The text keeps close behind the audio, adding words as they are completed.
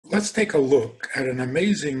Let's take a look at an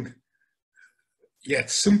amazing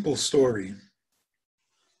yet simple story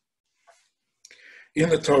in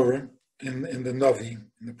the Torah, in the Navi,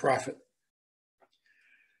 in the prophet.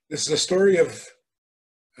 This is a story of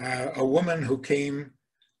a woman who came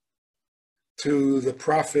to the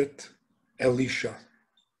prophet Elisha.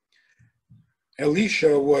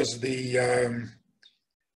 Elisha was the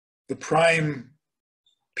prime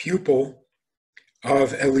pupil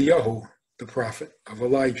of Eliyahu, the prophet of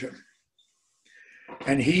Elijah.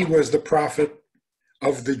 And he was the prophet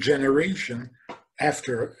of the generation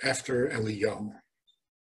after Eliyahu.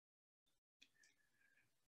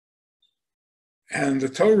 And the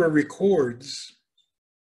Torah records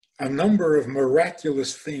a number of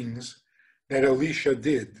miraculous things that Elisha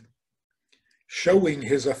did, showing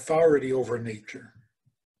his authority over nature.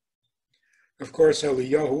 Of course,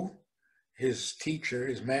 Eliyahu, his teacher,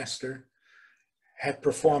 his master, had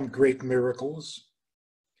performed great miracles,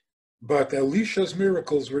 but Elisha's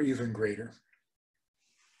miracles were even greater.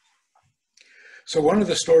 So one of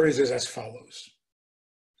the stories is as follows.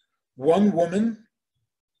 One woman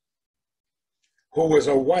who was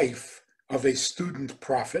a wife of a student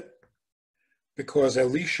prophet, because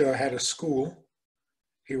Elisha had a school,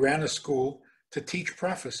 he ran a school to teach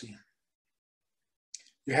prophecy.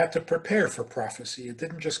 You had to prepare for prophecy. It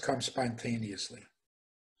didn't just come spontaneously.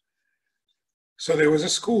 So there was a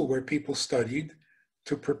school where people studied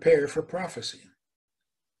to prepare for prophecy.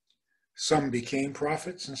 Some became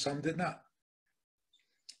prophets and some did not,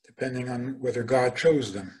 depending on whether God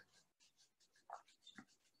chose them.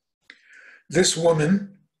 This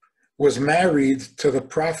woman was married to the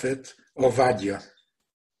prophet Obadiah.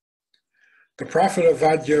 The prophet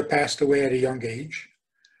Obadiah passed away at a young age.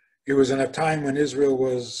 It was in a time when Israel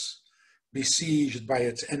was besieged by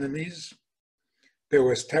its enemies. There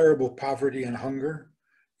was terrible poverty and hunger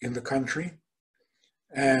in the country.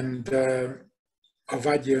 And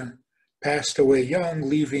Obadiah passed away young,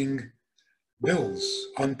 leaving bills,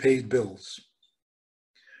 unpaid bills.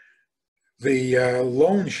 The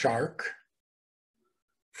loan shark,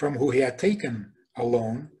 from who he had taken a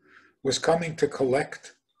loan, was coming to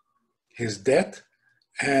collect his debt,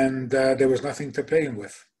 and there was nothing to pay him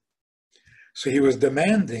with. So he was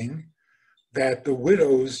demanding that the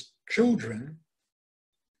widow's children,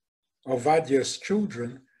 Obadiah's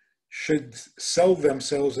children, should sell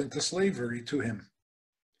themselves into slavery to him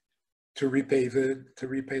to repay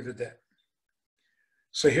the debt.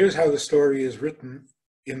 So here's how the story is written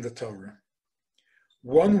in the Torah.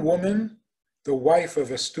 One woman, the wife of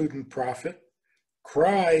a student prophet,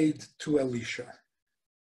 cried to Elisha.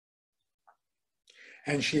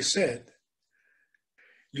 And she said,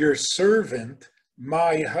 "Your servant,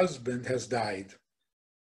 my husband, has died.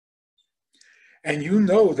 And you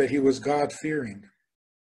know that he was God-fearing.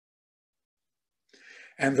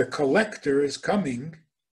 And the collector is coming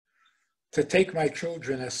to take my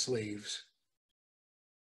children as slaves."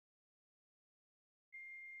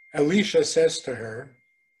 Elisha says to her,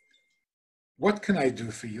 "What can I do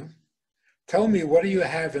for you? Tell me, what do you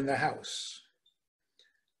have in the house?"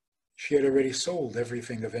 She had already sold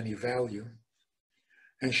everything of any value.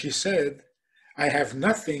 And she said, "I have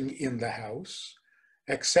nothing in the house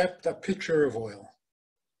except a pitcher of oil,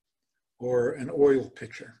 or an oil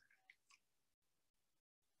pitcher."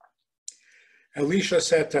 Elisha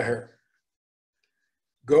said to her,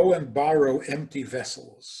 "Go and borrow empty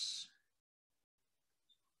vessels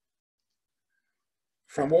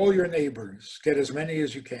from all your neighbors. Get as many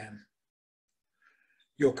as you can.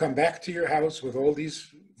 You'll come back to your house with all these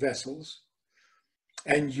vessels,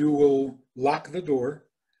 and you will lock the door,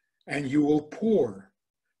 and you will pour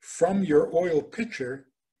from your oil pitcher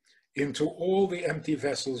into all the empty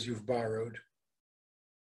vessels you've borrowed."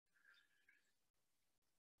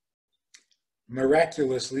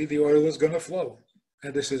 Miraculously, the oil is going to flow.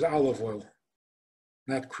 And this is olive oil,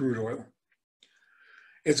 not crude oil.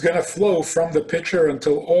 It's going to flow from the pitcher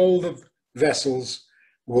until all the vessels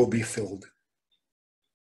will be filled.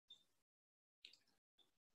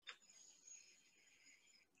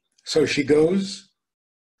 So she goes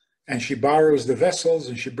and she borrows the vessels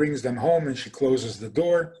and she brings them home and she closes the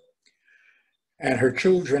door. And her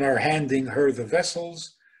children are handing her the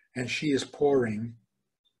vessels and she is pouring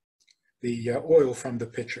the oil from the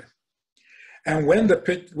pitcher. And when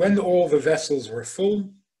all the vessels were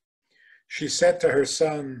full, she said to her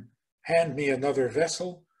son, "Hand me another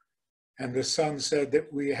vessel." And the son said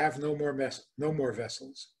that we have no more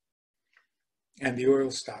vessels. And the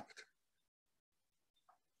oil stopped.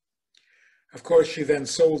 Of course, she then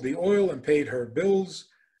sold the oil and paid her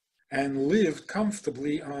bills and lived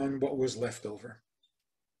comfortably on what was left over.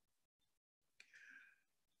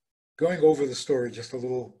 going over the story just a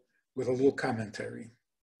little, with a little commentary.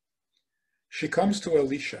 She comes to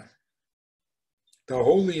Elisha, the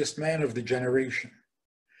holiest man of the generation,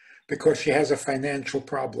 because she has a financial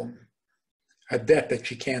problem, a debt that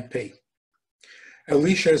she can't pay.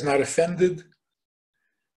 Elisha is not offended.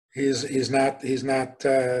 He's not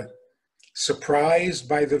surprised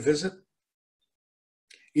by the visit,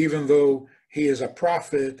 even though he is a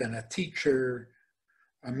prophet and a teacher,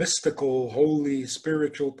 a mystical, holy,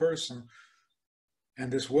 spiritual person.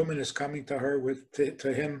 And this woman is coming to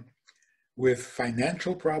him with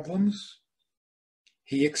financial problems.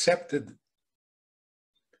 He accepted.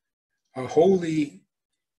 A holy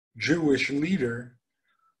Jewish leader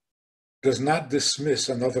does not dismiss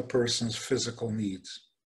another person's physical needs.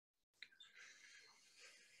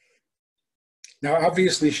 Now,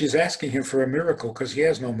 obviously, she's asking him for a miracle because he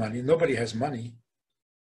has no money. Nobody has money.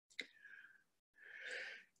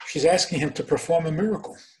 She's asking him to perform a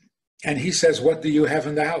miracle. And he says, "What do you have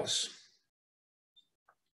in the house?"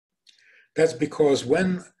 That's because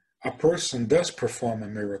when a person does perform a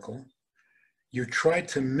miracle, you try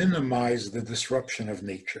to minimize the disruption of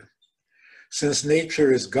nature. Since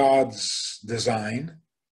nature is God's design,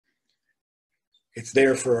 it's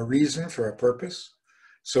there for a reason, for a purpose.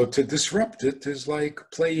 So to disrupt it is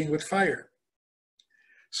like playing with fire.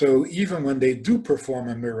 So even when they do perform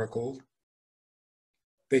a miracle,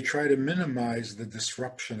 they try to minimize the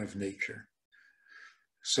disruption of nature.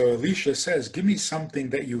 So Elisha says, "Give me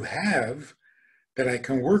something that you have that I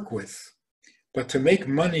can work with. But to make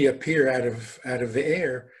money appear out of the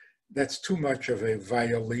air, that's too much of a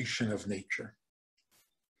violation of nature.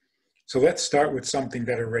 So let's start with something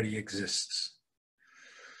that already exists."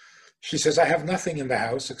 She says, "I have nothing in the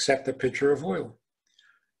house except a pitcher of oil."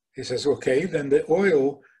 He says, "Okay, then the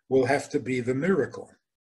oil will have to be the miracle.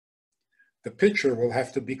 The pitcher will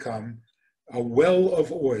have to become a well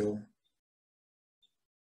of oil.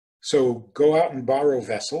 So go out and borrow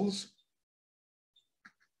vessels,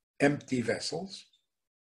 empty vessels,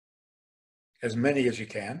 as many as you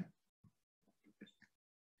can,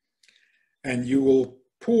 and you will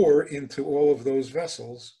pour into all of those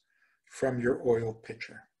vessels from your oil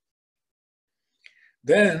pitcher.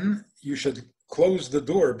 Then you should close the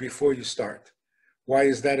door before you start." Why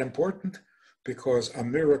is that important? Because a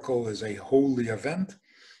miracle is a holy event,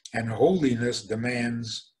 and holiness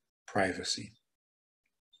demands privacy,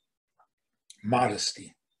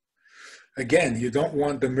 modesty. Again, you don't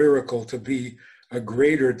want the miracle to be a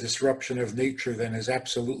greater disruption of nature than is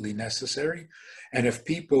absolutely necessary. And if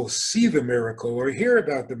people see the miracle or hear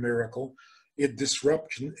about the miracle, it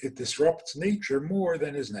disrupts nature more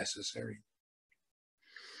than is necessary.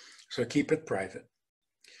 So keep it private.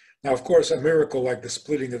 Now, of course, a miracle like the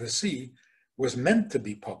splitting of the sea was meant to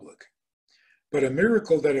be public. But a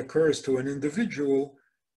miracle that occurs to an individual,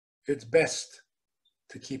 it's best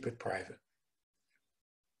to keep it private,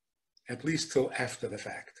 at least till after the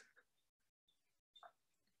fact.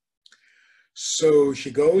 So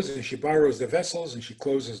she goes and she borrows the vessels and she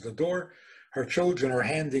closes the door. Her children are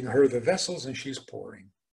handing her the vessels and she's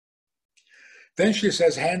pouring. Then she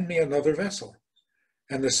says, "Hand me another vessel."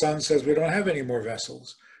 And the son says, "We don't have any more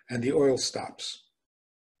vessels." And the oil stops.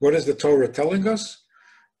 What is the Torah telling us?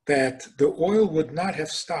 That the oil would not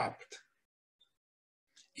have stopped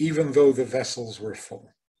even though the vessels were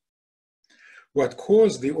full. What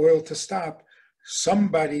caused the oil to stop?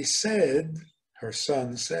 Somebody said, her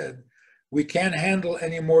son said, "We can't handle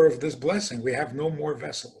any more of this blessing. We have no more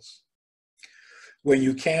vessels." When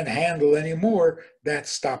you can't handle any more, that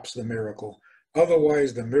stops the miracle.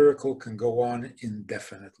 Otherwise, the miracle can go on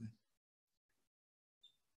indefinitely.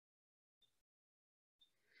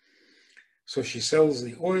 So she sells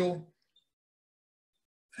the oil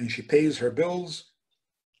and she pays her bills,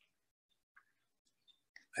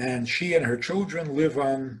 and she and her children live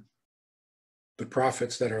on the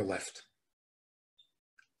profits that are left.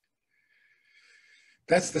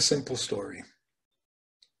 That's the simple story.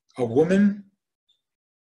 A woman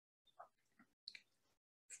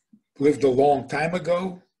lived a long time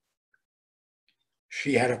ago.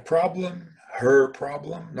 She had a problem, her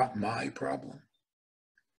problem, not my problem.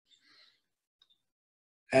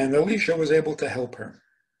 And Elisha was able to help her.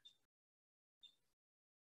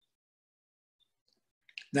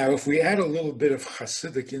 Now, if we add a little bit of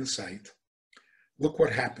Hasidic insight, look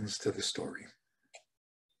what happens to the story.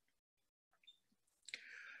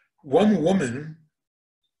 One woman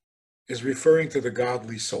is referring to the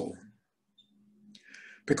godly soul,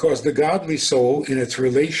 because the godly soul in its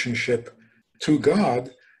relationship to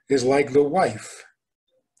God is like the wife.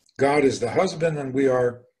 God is the husband and we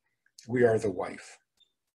are the wife.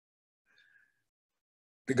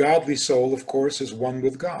 The godly soul, of course, is one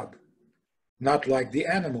with God. not like the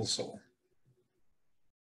animal soul.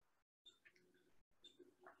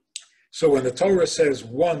 So when the Torah says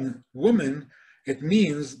one woman, it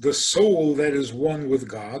means the soul that is one with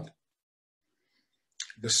God,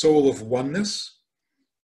 the soul of oneness,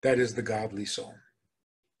 that is the godly soul.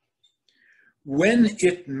 When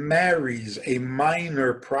it marries a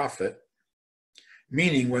minor prophet,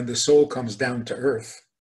 meaning when the soul comes down to earth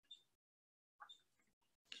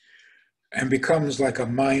and becomes like a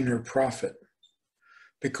minor prophet,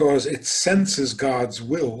 because it senses God's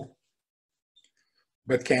will,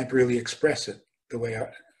 but can't really express it the way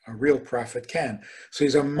a real prophet can. So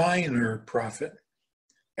he's a minor prophet,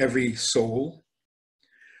 every soul.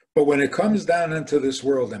 But when it comes down into this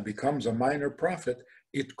world and becomes a minor prophet,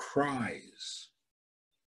 it cries.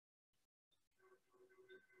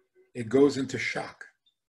 It goes into shock.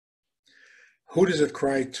 Who does it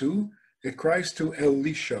cry to? It cries to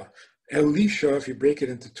Elisha. Elisha, if you break it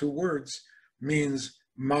into two words, means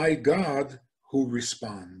my God who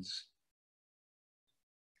responds.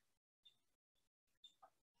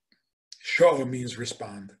 Shah means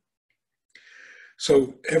respond.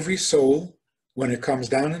 So every soul, when it comes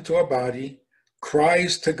down into a body,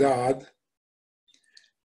 cries to God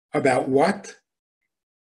about what?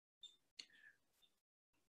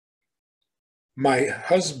 My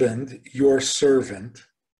husband, your servant,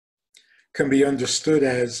 can be understood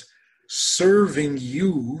as serving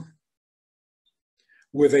you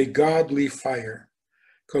with a godly fire.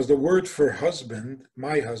 Because the word for husband,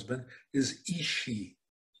 my husband, is ishi.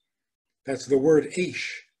 That's the word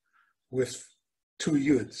ish with two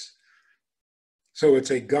yuds. So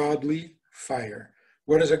it's a godly fire.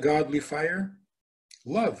 What is a godly fire?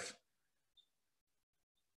 Love.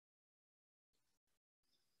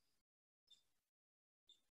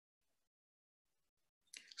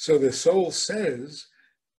 So the soul says,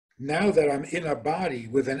 now that I'm in a body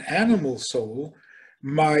with an animal soul,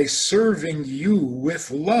 my serving you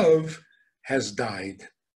with love has died.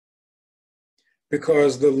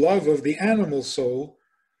 Because the love of the animal soul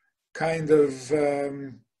kind of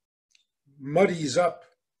muddies up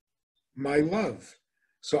my love.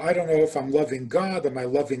 So I don't know if I'm loving God, am I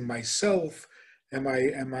loving myself? Am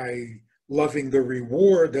I loving the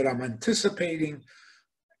reward that I'm anticipating?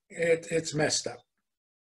 It's messed up.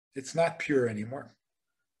 It's not pure anymore.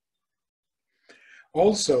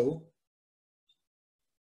 Also,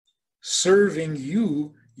 serving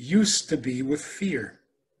you used to be with fear.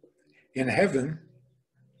 In heaven,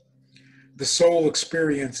 the soul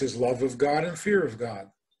experiences love of God and fear of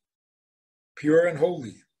God, pure and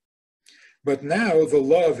holy. But now the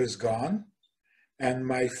love is gone, and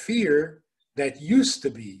my fear that used to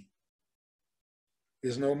be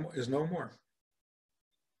is no more.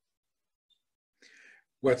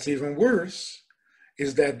 What's even worse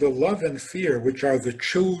is that the love and fear, which are the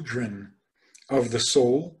children of the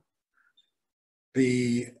soul,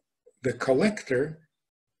 the collector,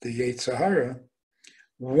 the Yetzer Hara,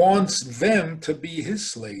 wants them to be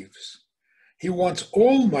his slaves. He wants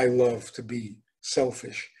all my love to be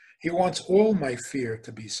selfish. He wants all my fear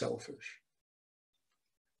to be selfish.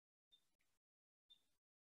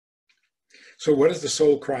 So what is the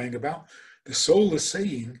soul crying about? The soul is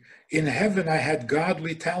saying, in heaven I had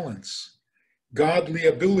godly talents, godly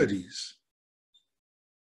abilities.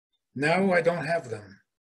 Now I don't have them.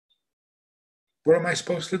 What am I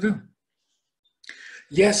supposed to do?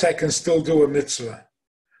 Yes, I can still do a mitzvah,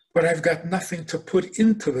 but I've got nothing to put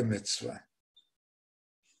into the mitzvah.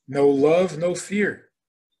 No love, no fear.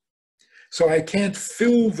 So I can't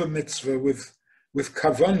fill the mitzvah with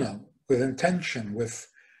kavanah, with intention, with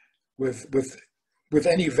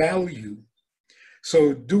any value.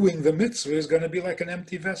 So doing the mitzvah is going to be like an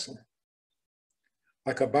empty vessel,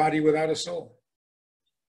 like a body without a soul.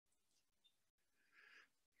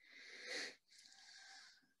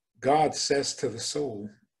 God says to the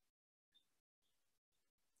soul,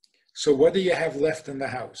 so what do you have left in the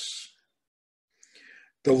house?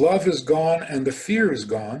 The love is gone and the fear is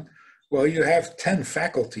gone. Well, you have 10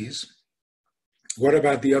 faculties. What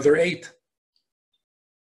about the other 8?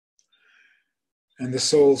 And the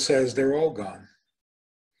soul says they're all gone.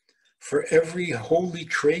 For every holy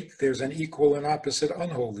trait, there's an equal and opposite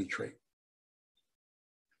unholy trait.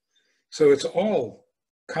 So it's all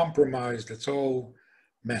compromised, it's all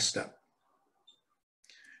messed up.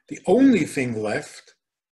 The only thing left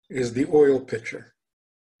is the oil pitcher.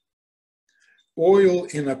 Oil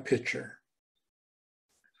in a pitcher.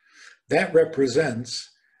 That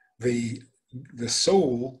represents the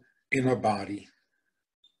soul in a body.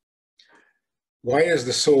 Why is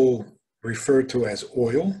the soul referred to as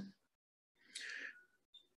oil?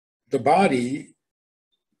 The body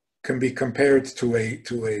can be compared to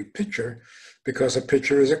a pitcher because a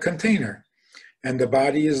pitcher is a container, and the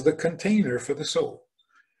body is the container for the soul.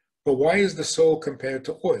 But why is the soul compared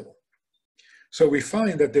to oil? So we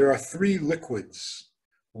find that there are three liquids: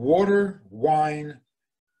 water, wine,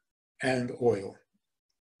 and oil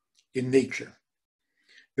in nature.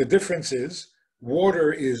 The difference is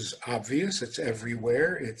water is obvious, it's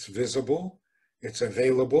everywhere, it's visible, it's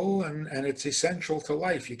available, and it's essential to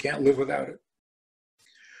life. You can't live without it.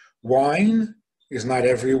 Wine is not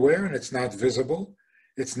everywhere and it's not visible.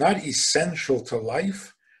 It's not essential to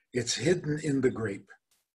life. It's hidden in the grape.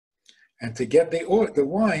 And to get the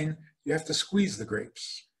wine, you have to squeeze the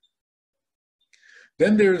grapes.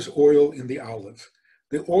 Then there's oil in the olive.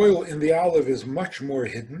 The oil in the olive is much more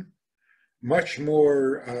hidden, much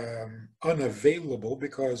more unavailable,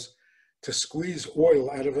 because to squeeze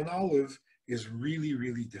oil out of an olive is really,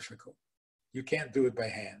 really difficult. You can't do it by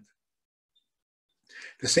hand.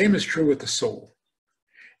 The same is true with the soul.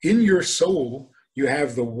 In your soul, you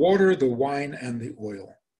have the water, the wine, and the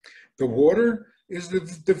oil. The water is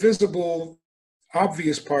the visible,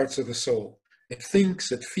 obvious parts of the soul. It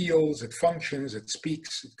thinks, it feels, it functions, it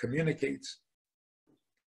speaks, it communicates.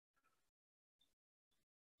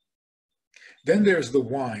 Then there's the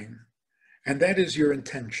wine, and that is your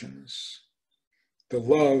intentions, the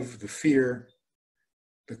love, the fear,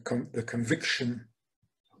 the conviction,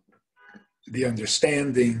 the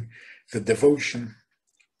understanding, the devotion.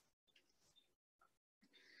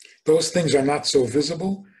 Those things are not so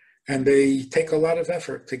visible, and they take a lot of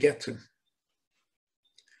effort to get to.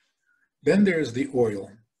 Then there's the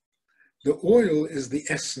oil. The oil is the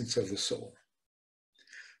essence of the soul.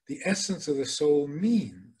 The essence of the soul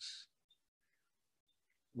means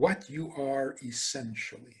what you are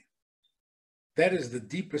essentially. That is the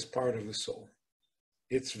deepest part of the soul.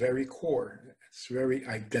 Its very core, its very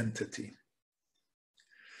identity.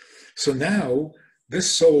 So now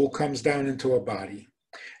this soul comes down into a body,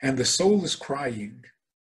 and the soul is crying,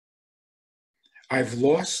 I've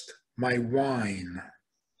lost my wine.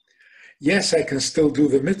 Yes, I can still do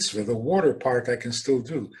the mitzvah. The water part I can still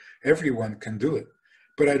do. Everyone can do it.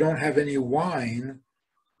 But I don't have any wine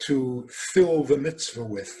to fill the mitzvah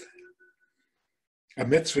with. A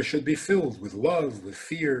mitzvah should be filled with love, with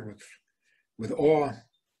fear, with awe.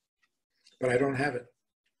 But I don't have it.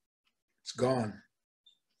 It's gone.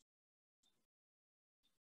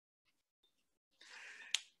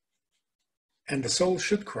 And the soul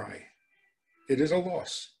should cry. It is a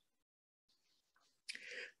loss.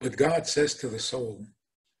 But God says to the soul,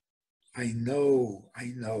 I know.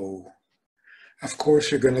 Of course,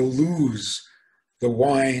 you're going to lose the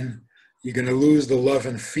wine. You're going to lose the love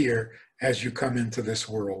and fear as you come into this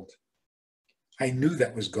world. I knew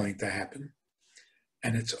that was going to happen,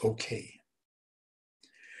 and it's okay.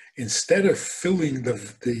 Instead of filling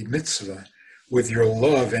the mitzvah with your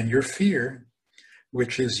love and your fear,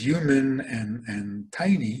 which is human and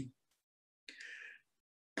tiny,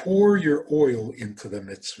 pour your oil into the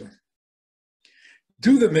mitzvah.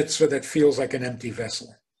 Do the mitzvah that feels like an empty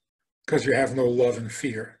vessel because you have no love and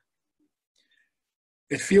fear.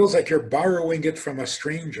 It feels like you're borrowing it from a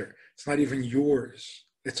stranger. It's not even yours.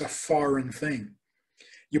 It's a foreign thing.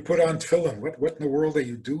 You put on tefillin. What in the world are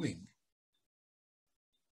you doing?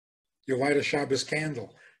 You light a Shabbos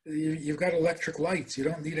candle. You've got electric lights. You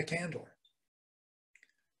don't need a candle.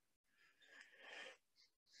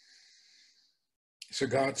 So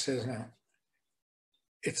God says, now,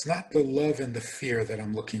 it's not the love and the fear that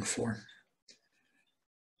I'm looking for.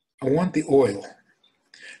 I want the oil.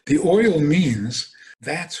 The oil means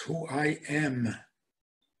that's who I am.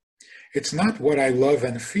 It's not what I love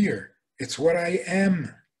and fear. It's what I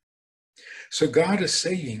am. So God is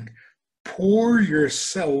saying, pour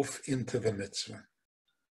yourself into the mitzvah.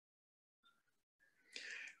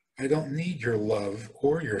 I don't need your love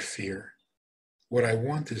or your fear. What I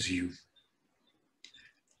want is you.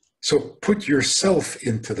 So put yourself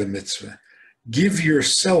into the mitzvah. Give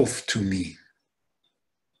yourself to me.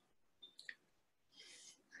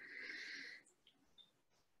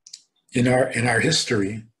 In our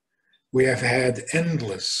history, we have had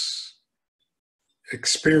endless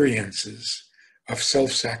experiences of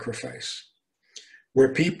self-sacrifice,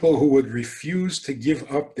 where people who would refuse to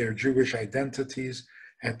give up their Jewish identities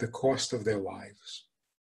at the cost of their lives.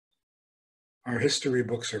 Our history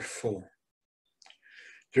books are full.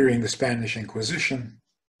 During the Spanish Inquisition,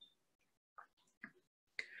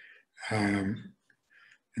 in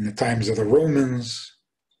the times of the Romans,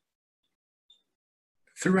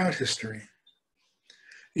 throughout history,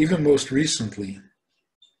 even most recently,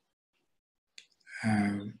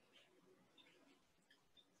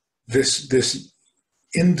 this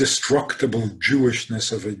indestructible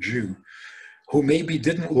Jewishness of a Jew who maybe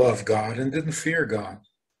didn't love God and didn't fear God.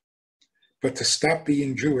 But to stop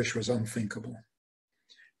being Jewish was unthinkable.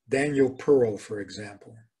 Daniel Pearl, for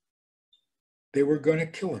example, they were going to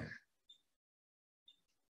kill him.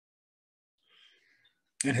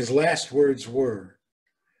 And his last words were,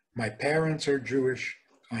 "My parents are Jewish,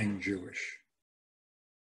 I'm Jewish."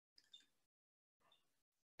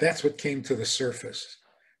 That's what came to the surface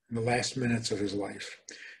in the last minutes of his life.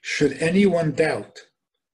 Should anyone doubt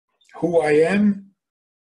who I am,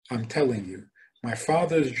 I'm telling you, my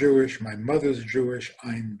father's Jewish, my mother's Jewish,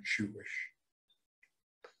 I'm Jewish.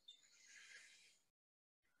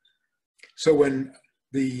 So when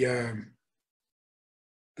the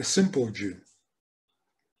simple Jew,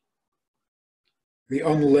 the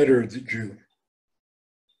unlettered Jew,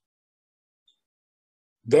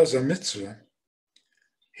 does a mitzvah,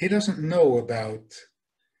 he doesn't know about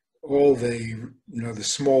all the, the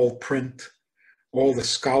small print, all the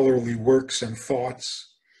scholarly works and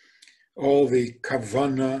thoughts, all the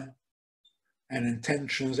kavanah and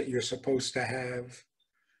intentions that you're supposed to have.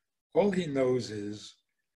 All he knows is,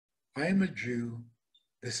 I am a Jew,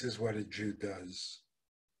 this is what a Jew does.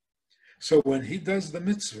 So when he does the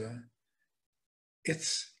mitzvah,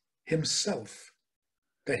 it's himself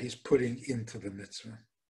that he's putting into the mitzvah,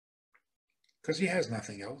 because he has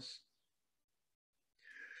nothing else.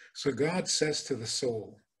 So God says to the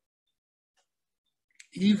soul,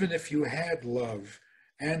 even if you had love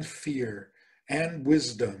and fear and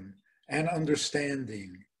wisdom and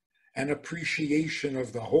understanding and appreciation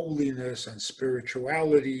of the holiness and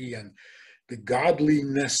spirituality and the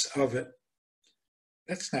godliness of it,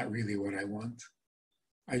 that's not really what I want.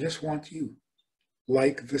 I just want you,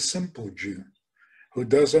 like the simple Jew who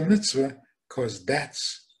does a mitzvah because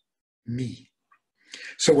that's me.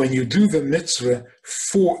 So when you do the mitzvah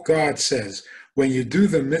for, God says, when you do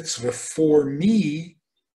the mitzvah for me,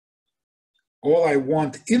 all I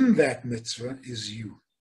want in that mitzvah is you.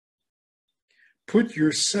 Put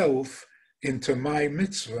yourself into my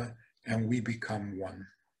mitzvah and we become one.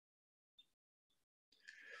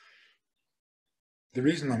 The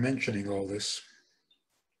reason I'm mentioning all this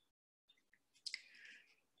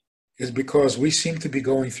is because we seem to be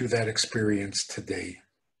going through that experience today.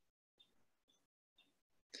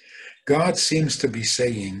 God seems to be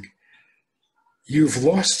saying, you've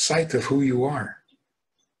lost sight of who you are.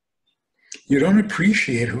 You don't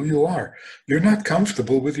appreciate who you are. You're not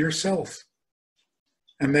comfortable with yourself.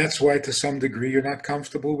 And that's why, to some degree, you're not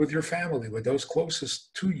comfortable with your family, with those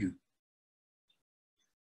closest to you.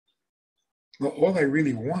 Well, all I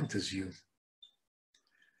really want is you.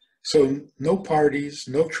 So no parties,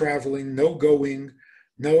 no traveling, no going,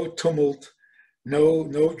 no tumult, no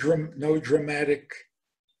dramatic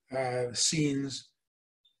scenes,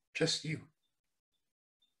 just you.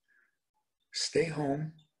 Stay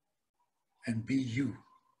home and be you.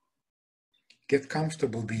 Get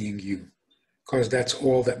comfortable being you, because that's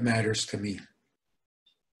all that matters to me,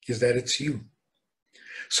 is that it's you.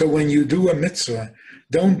 So when you do a mitzvah,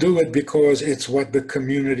 don't do it because it's what the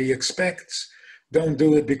community expects. Don't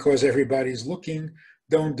do it because everybody's looking.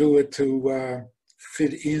 Don't do it to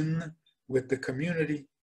fit in with the community.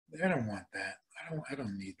 I don't want that. I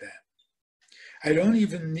don't need that. I don't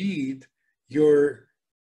even need your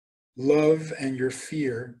love and your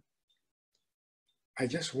fear. I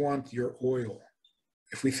just want your oil.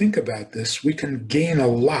 If we think about this, we can gain a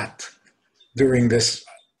lot during this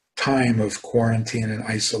time of quarantine and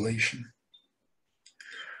isolation.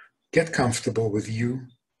 Get comfortable with you,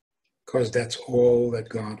 because that's all that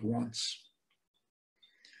God wants.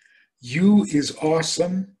 You is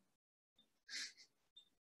awesome.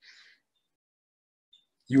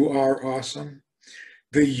 You are awesome.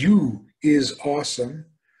 The you is awesome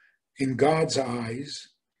in God's eyes.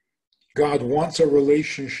 God wants a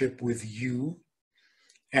relationship with you,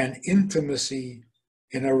 and intimacy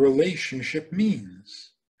in a relationship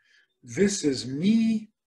means, this is me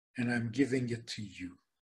and I'm giving it to you.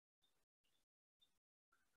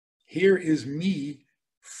 Here is me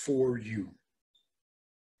for you.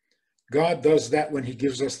 God does that when he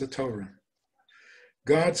gives us the Torah.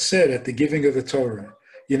 God said at the giving of the Torah,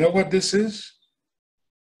 you know what this is?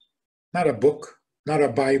 Not a book, not a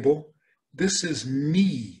Bible. This is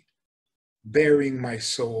me bearing my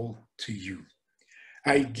soul to you.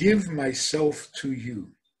 I give myself to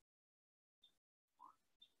you.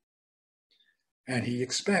 And he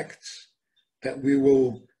expects that we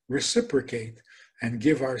will reciprocate and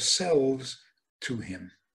give ourselves to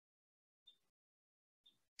him.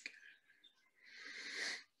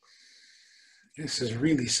 This is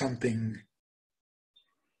really something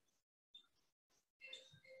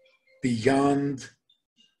beyond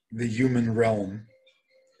the human realm.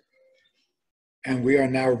 And we are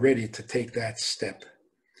now ready to take that step,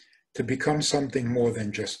 to become something more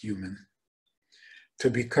than just human, to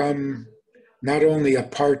become not only a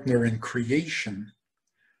partner in creation,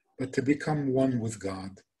 but to become one with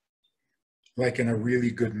God, like in a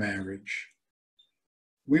really good marriage.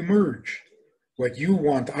 We merge. What you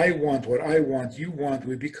want, I want. What I want, you want.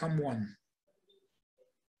 We become one.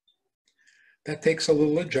 That takes a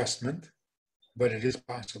little adjustment, but it is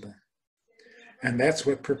possible. And that's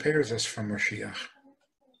what prepares us for Mashiach.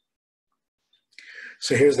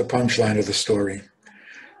 So here's the punchline of the story.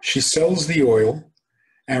 She sells the oil,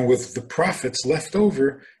 and with the profits left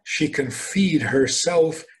over, she can feed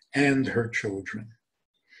herself and her children.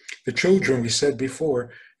 The children, we said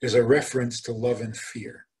before, is a reference to love and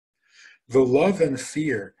fear. The love and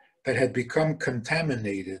fear that had become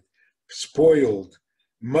contaminated, spoiled,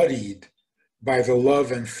 muddied by the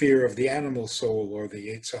love and fear of the animal soul or the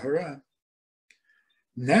Yetzer Hara.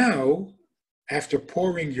 Now, after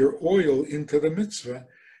pouring your oil into the mitzvah,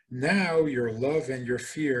 now your love and your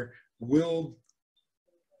fear will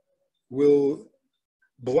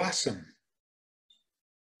blossom.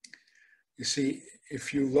 You see,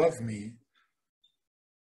 if you love me,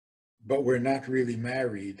 but we're not really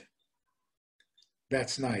married,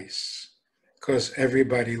 that's nice, because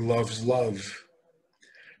everybody loves love,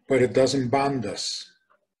 but it doesn't bond us.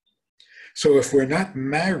 So if we're not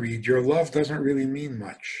married, your love doesn't really mean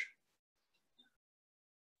much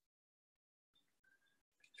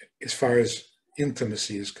as far as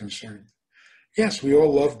intimacy is concerned. Yes, we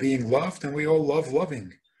all love being loved and we all love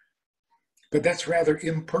loving, but that's rather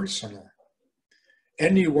impersonal.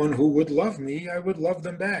 Anyone who would love me, I would love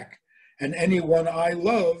them back. And anyone I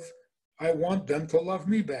love, I want them to love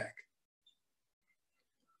me back.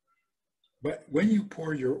 But when you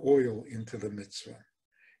pour your oil into the mitzvah,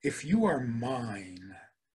 if you are mine,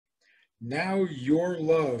 now your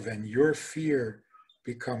love and your fear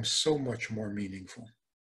become so much more meaningful.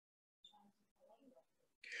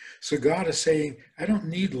 So God is saying, I don't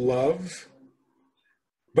need love,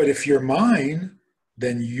 but if you're mine,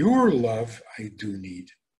 then your love I do need.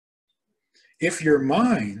 If you're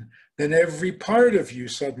mine, then every part of you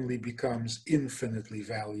suddenly becomes infinitely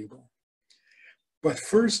valuable. But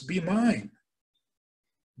first be mine.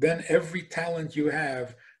 Then every talent you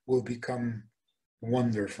have will become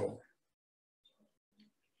wonderful.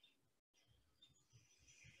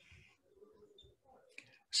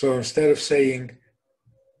 So instead of saying,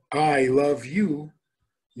 I love you,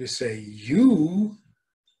 you say, you,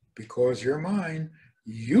 because you're mine,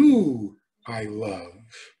 you I love.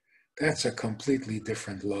 That's a completely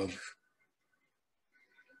different love.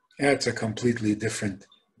 That's a completely different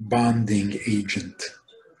bonding agent.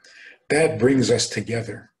 That brings us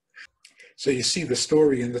together. So you see the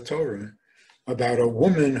story in the Torah about a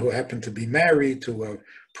woman who happened to be married to a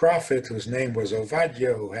prophet whose name was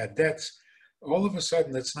Ovadia, who had debts. All of a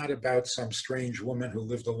sudden, it's not about some strange woman who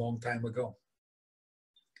lived a long time ago.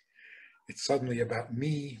 It's suddenly about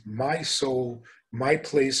me, my soul, my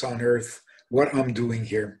place on earth, what I'm doing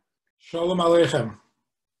here. Shalom Aleichem.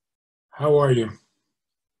 How are you?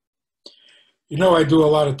 You know, I do a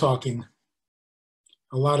lot of talking,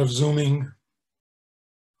 a lot of Zooming,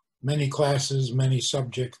 many classes, many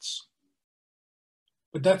subjects,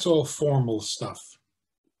 but that's all formal stuff.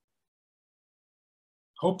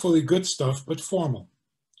 Hopefully good stuff, but formal.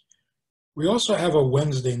 We also have a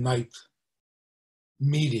Wednesday night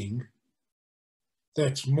meeting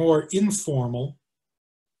that's more informal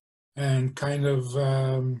and kind of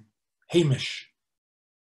Hamish.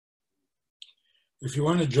 If you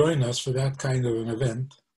want to join us for that kind of an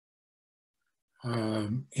event,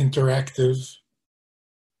 interactive,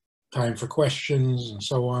 time for questions and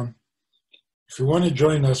so on. If you want to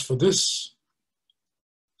join us for this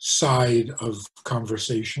side of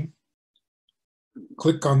conversation,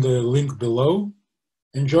 click on the link below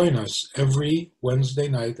and join us every Wednesday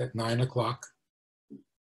night at 9 o'clock.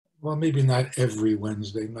 Well, maybe not every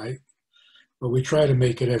Wednesday night, but we try to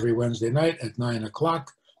make it every Wednesday night at 9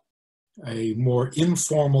 o'clock, a more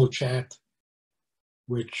informal chat,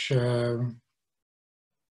 which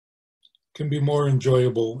can be more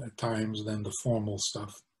enjoyable at times than the formal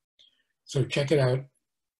stuff. So check it out.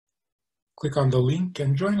 Click on the link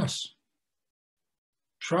and join us.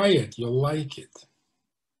 Try it. You'll like it.